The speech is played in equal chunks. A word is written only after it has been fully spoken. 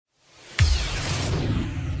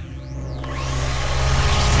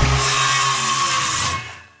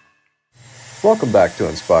Welcome back to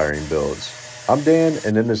Inspiring Builds. I'm Dan,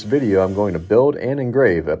 and in this video I'm going to build and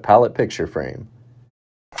engrave a pallet picture frame.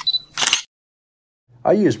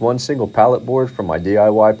 I used one single pallet board from my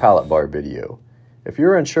DIY pallet bar video. If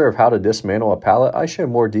you're unsure of how to dismantle a pallet, I show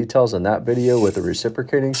more details in that video with a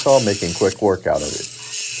reciprocating saw making quick work out of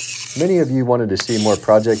it. Many of you wanted to see more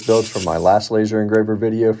project builds from my last laser engraver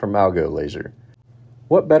video from Algo Laser.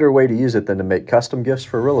 What better way to use it than to make custom gifts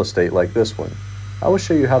for real estate like this one? I will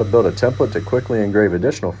show you how to build a template to quickly engrave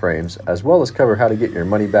additional frames, as well as cover how to get your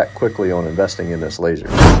money back quickly on investing in this laser.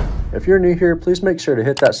 If you're new here, please make sure to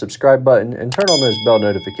hit that subscribe button and turn on those bell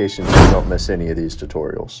notifications so you don't miss any of these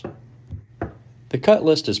tutorials. The cut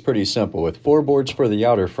list is pretty simple, with 4 boards for the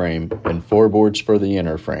outer frame and 4 boards for the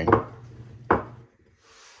inner frame.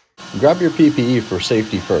 Grab your PPE for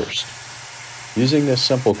safety first. Using this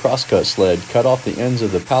simple crosscut sled, cut off the ends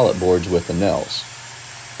of the pallet boards with the nails.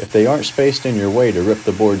 If they aren't spaced in your way to rip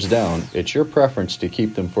the boards down, it's your preference to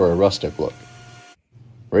keep them for a rustic look.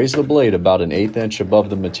 Raise the blade about 1/8 inch above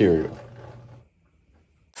the material.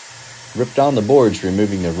 Rip down the boards,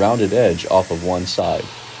 removing the rounded edge off of one side.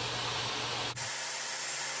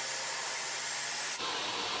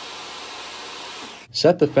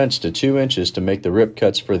 Set the fence to 2 inches to make the rip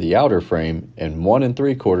cuts for the outer frame and 1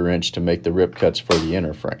 3/4 inch to make the rip cuts for the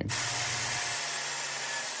inner frame.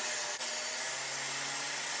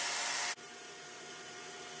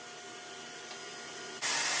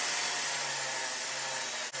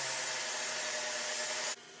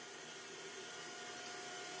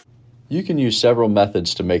 You can use several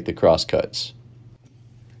methods to make the crosscuts.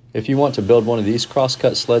 If you want to build one of these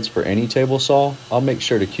crosscut sleds for any table saw, I'll make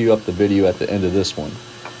sure to queue up the video at the end of this one.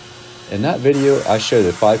 In that video, I show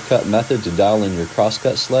the 5-cut method to dial in your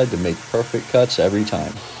crosscut sled to make perfect cuts every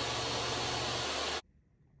time.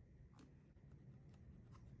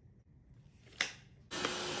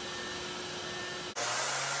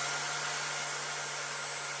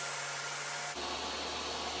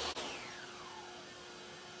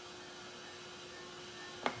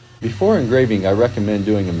 Before engraving, I recommend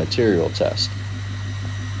doing a material test.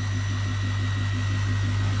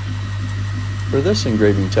 For this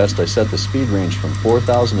engraving test, I set the speed range from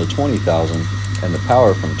 4,000 to 20,000 and the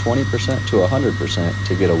power from 20% to 100%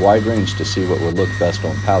 to get a wide range to see what would look best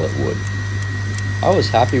on pallet wood. I was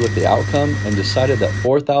happy with the outcome and decided that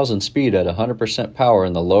 4,000 speed at 100% power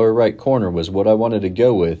in the lower right corner was what I wanted to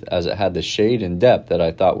go with, as it had the shade and depth that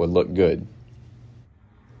I thought would look good.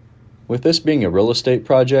 With this being a real estate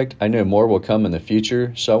project, I know more will come in the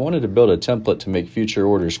future, so I wanted to build a template to make future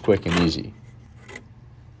orders quick and easy.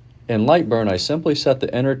 In Lightburn, I simply set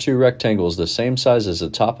the inner 2 rectangles the same size as the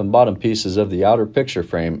top and bottom pieces of the outer picture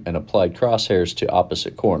frame and applied crosshairs to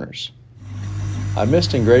opposite corners. I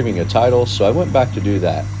missed engraving a title, so I went back to do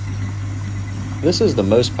that. This is the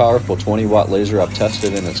most powerful 20-watt laser I've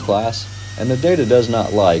tested in its class, and the data does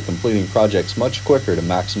not lie, completing projects much quicker to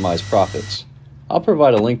maximize profits. I'll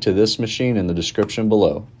provide a link to this machine in the description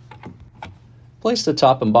below. Place the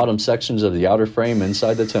top and bottom sections of the outer frame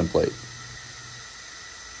inside the template.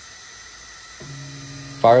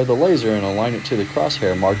 Fire the laser and align it to the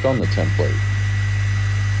crosshair marked on the template.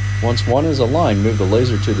 Once one is aligned, move the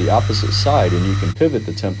laser to the opposite side and you can pivot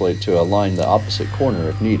the template to align the opposite corner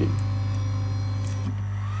if needed.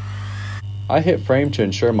 I hit frame to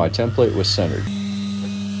ensure my template was centered.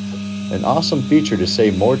 An awesome feature to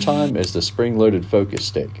save more time is the spring-loaded focus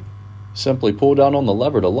stick. Simply pull down on the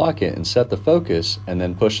lever to lock it and set the focus, and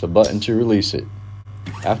then push the button to release it.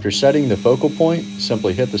 After setting the focal point,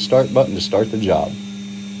 simply hit the start button to start the job.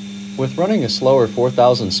 With running a slower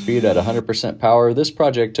 4,000 speed at 100% power, this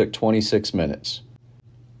project took 26 minutes.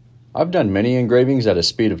 I've done many engravings at a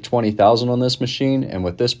speed of 20,000 on this machine, and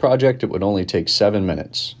with this project it would only take 7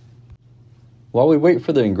 minutes. While we wait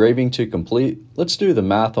for the engraving to complete, let's do the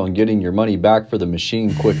math on getting your money back for the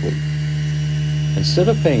machine quickly. Instead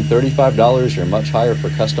of paying $35 or much higher for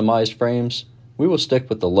customized frames, we will stick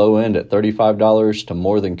with the low end at $35 to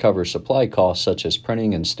more than cover supply costs such as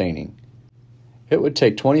printing and staining. It would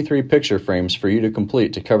take 23 picture frames for you to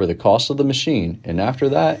complete to cover the cost of the machine, and after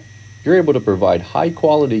that, you're able to provide high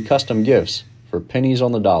quality custom gifts for pennies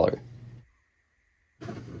on the dollar.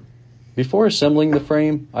 Before assembling the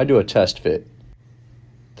frame, I do a test fit.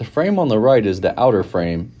 The frame on the right is the outer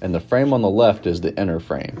frame, and the frame on the left is the inner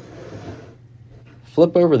frame.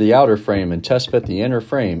 Flip over the outer frame and test fit the inner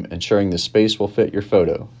frame, ensuring the space will fit your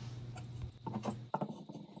photo.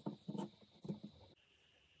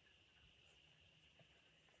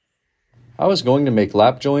 I was going to make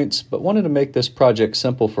lap joints, but wanted to make this project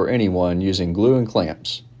simple for anyone using glue and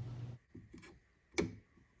clamps.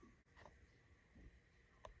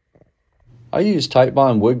 I use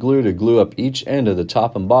Titebond wood glue to glue up each end of the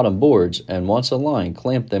top and bottom boards, and once aligned,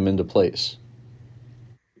 clamp them into place.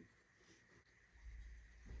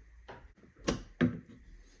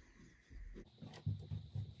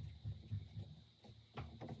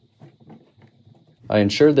 I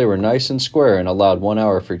ensured they were nice and square and allowed 1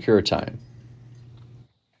 hour for cure time.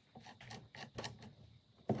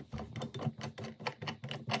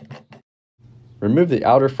 Remove the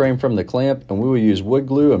outer frame from the clamp, and we will use wood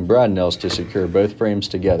glue and brad nails to secure both frames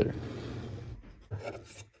together.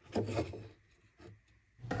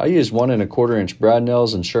 I used 1 1/4 inch brad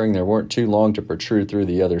nails, ensuring they weren't too long to protrude through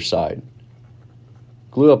the other side.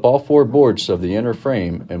 Glue up all 4 boards of the inner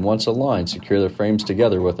frame, and once aligned, secure the frames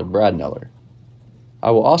together with a brad nailer. I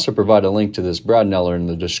will also provide a link to this brad nailer in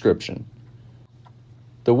the description.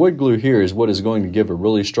 The wood glue here is what is going to give a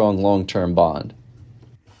really strong long-term bond.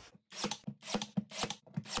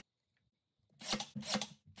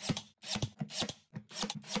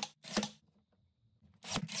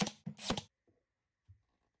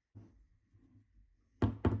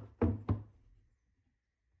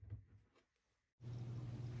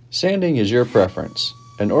 Sanding is your preference.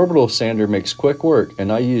 An orbital sander makes quick work,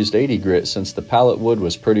 and I used 80 grit since the pallet wood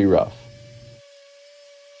was pretty rough.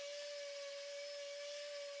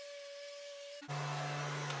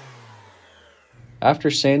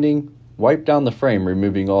 After sanding, wipe down the frame,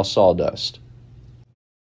 removing all sawdust.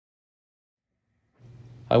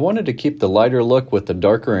 I wanted to keep the lighter look with the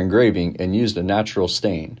darker engraving and used a natural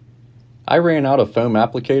stain. I ran out of foam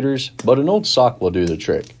applicators, but an old sock will do the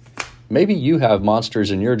trick. Maybe you have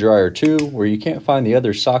monsters in your dryer too, where you can't find the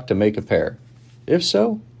other sock to make a pair. If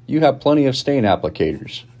so, you have plenty of stain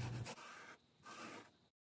applicators.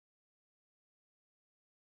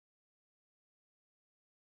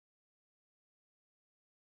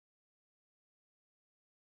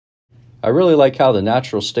 I really like how the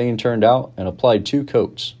natural stain turned out and applied 2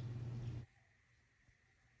 coats.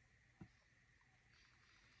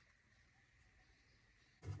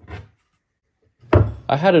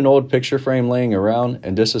 I had an old picture frame laying around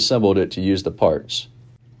and disassembled it to use the parts.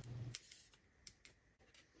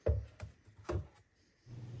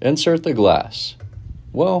 Insert the glass.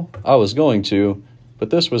 Well, I was going to, but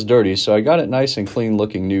this was dirty, so I got it nice and clean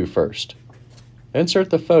looking new first. Insert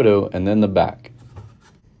the photo and then the back.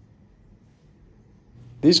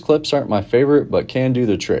 These clips aren't my favorite, but can do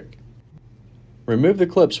the trick. Remove the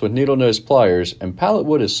clips with needle nose pliers, and pallet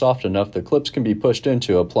wood is soft enough the clips can be pushed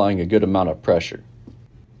into, applying a good amount of pressure.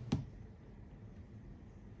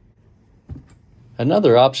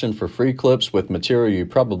 Another option for free clips with material you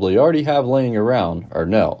probably already have laying around are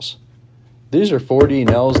nails. These are 4D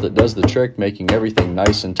nails that does the trick, making everything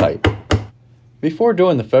nice and tight. Before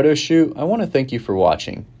doing the photo shoot, I want to thank you for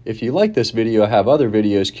watching. If you like this video, I have other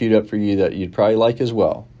videos queued up for you that you'd probably like as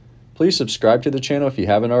well. Please subscribe to the channel if you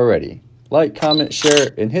haven't already. Like, comment,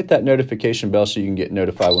 share, and hit that notification bell so you can get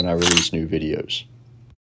notified when I release new videos.